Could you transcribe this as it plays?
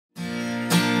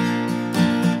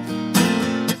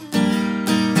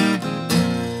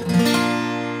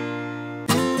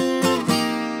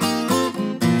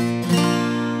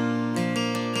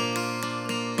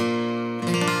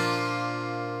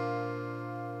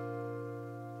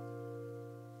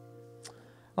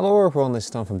Hello everyone, this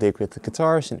is Tom from Dirk Witte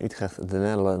Guitars in Utrecht, the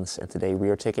Netherlands, and today we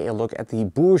are taking a look at the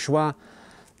Bourgeois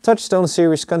Touchstone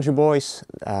series Country Boys.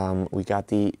 We got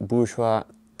the Bourgeois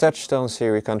Touchstone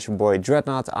series Country Boy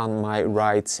Dreadnought on my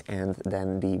right, and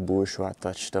then the Bourgeois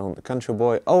Touchstone Country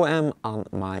Boy OM on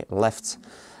my left.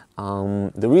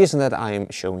 The reason that I am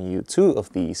showing you two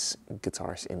of these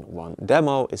guitars in one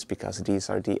demo is because these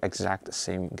are the exact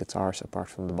same guitars apart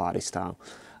from the body style.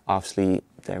 Obviously,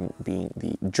 them being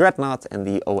the Dreadnought and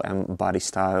the OM body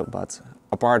style, but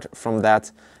apart from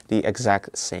that, the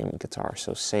exact same guitar.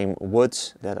 So same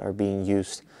woods that are being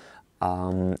used,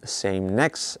 same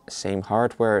necks, same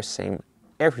hardware, same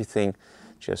everything,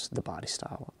 just the body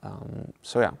style.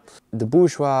 So yeah, the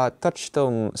Bourgeois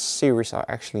Touchstone series are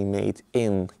actually made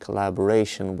in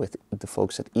collaboration with the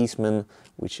folks at Eastman,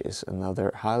 which is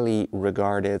another highly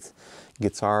regarded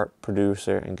guitar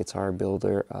producer and guitar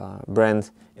builder brand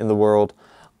in the world,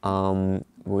 and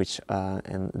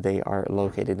they are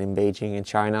located in Beijing in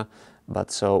China. But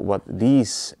so what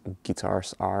these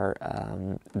guitars are,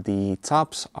 the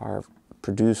tops are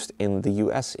produced in the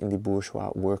US in the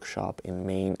Bourgeois workshop in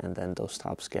Maine, and then those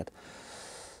tops get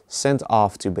sent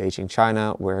off to Beijing,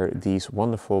 China, where these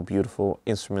wonderful, beautiful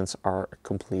instruments are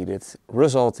completed,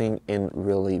 resulting in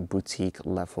really boutique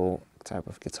level type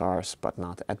of guitars, but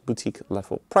not at boutique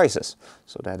level prices.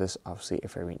 So that is obviously a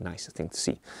very nice thing to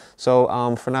see. So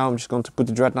for now, I'm just going to put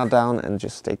the Dreadnought down and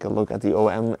just take a look at the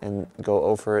OM and go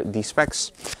over the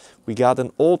specs. We got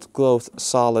an old growth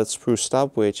solid spruce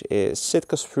stub, which is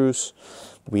Sitka spruce.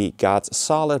 We got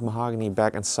solid mahogany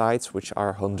back and sides, which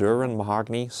are Honduran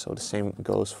mahogany. So the same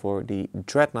goes for the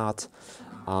Dreadnought.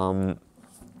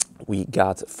 We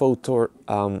got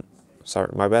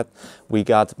We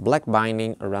got black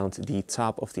binding around the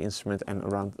top of the instrument and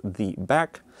around the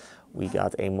back. We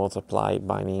got a multiply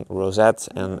binding rosette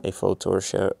and a faux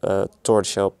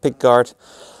tortoiseshell pickguard.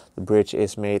 The bridge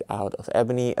is made out of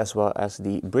ebony, as well as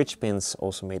the bridge pins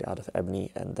also made out of ebony,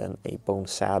 and then a bone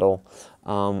saddle.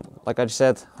 Like I just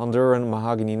said, Honduran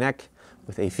mahogany neck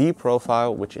with a V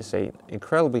profile, which is an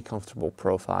incredibly comfortable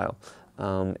profile.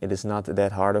 It is not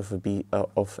that hard of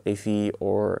a V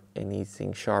or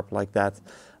anything sharp like that.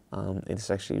 It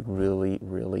is actually really,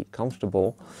 really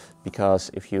comfortable, because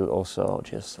if you also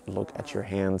just look at your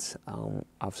hands,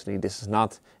 obviously this is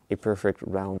not a perfect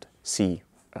round C.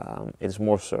 It is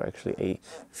more so actually a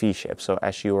V shape. So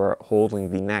as you are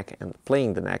holding the neck and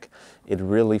playing the neck, it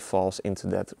really falls into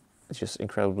that just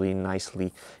incredibly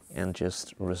nicely, and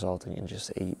just resulting in just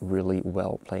a really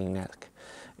well playing neck.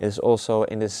 It is also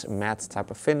in this matte type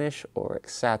of finish or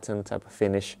satin type of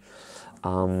finish.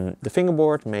 The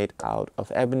fingerboard made out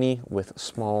of ebony with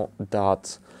small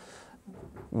dot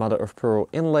mother of pearl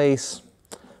inlays.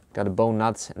 Got a bone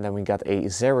nut, and then we got a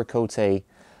Zerakote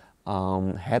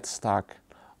headstock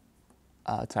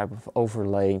type of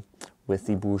overlay with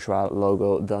the Bourgeois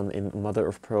logo done in mother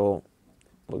of pearl.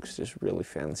 Looks just really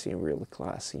fancy and really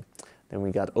classy. Then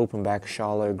we got open back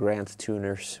Schaller Grand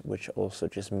tuners, which also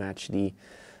just match the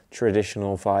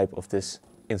traditional vibe of this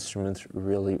instrument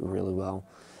really, really well.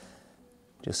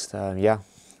 Just yeah,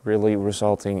 really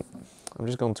resulting. I'm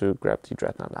just going to grab the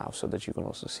Dreadnought now so that you can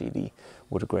also see the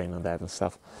wood grain on that and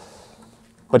stuff.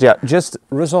 But yeah, just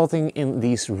resulting in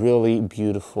these really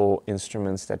beautiful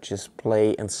instruments that just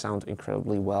play and sound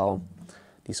incredibly well.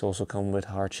 These also come with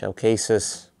hard shell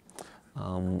cases,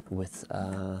 with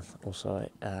also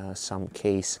some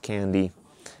case candy.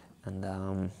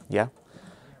 And yeah,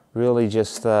 really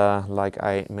just like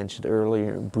I mentioned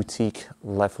earlier, boutique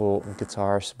level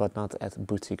guitars, but not at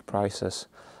boutique prices.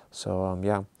 So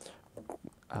yeah,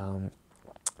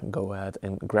 go ahead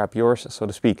and grab yours, so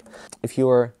to speak. If you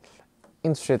are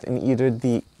interested in either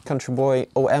the Country Boy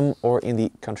OM or in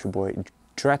the Country Boy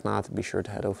Dreadnought, be sure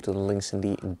to head over to the links in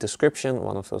the description.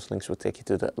 One of those links will take you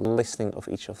to the listing of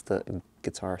each of the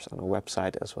guitars on our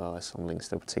website, as well as some links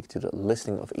that will take you to the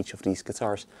listing of each of these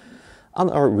guitars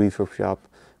on our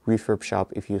Reverb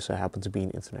shop if you so happen to be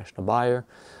an international buyer.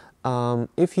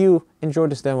 If you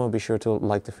enjoyed this demo, be sure to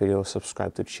like the video,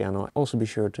 subscribe to the channel. Also be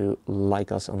sure to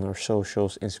like us on our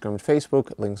socials, Instagram and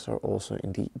Facebook. Links are also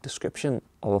in the description.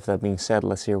 All of that being said,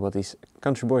 let's hear what these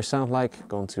Country Boys sound like.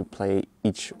 Going to play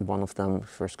each one of them.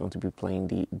 First going to be playing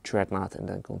the Dreadnought, and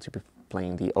then going to be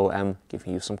playing the OM,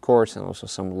 giving you some chords and also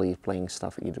some lead playing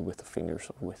stuff either with the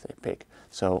fingers or with a pick.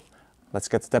 So let's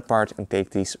get to that part and take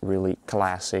these really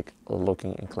classic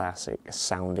looking and classic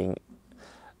sounding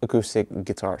acoustic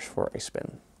guitars for a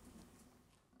spin.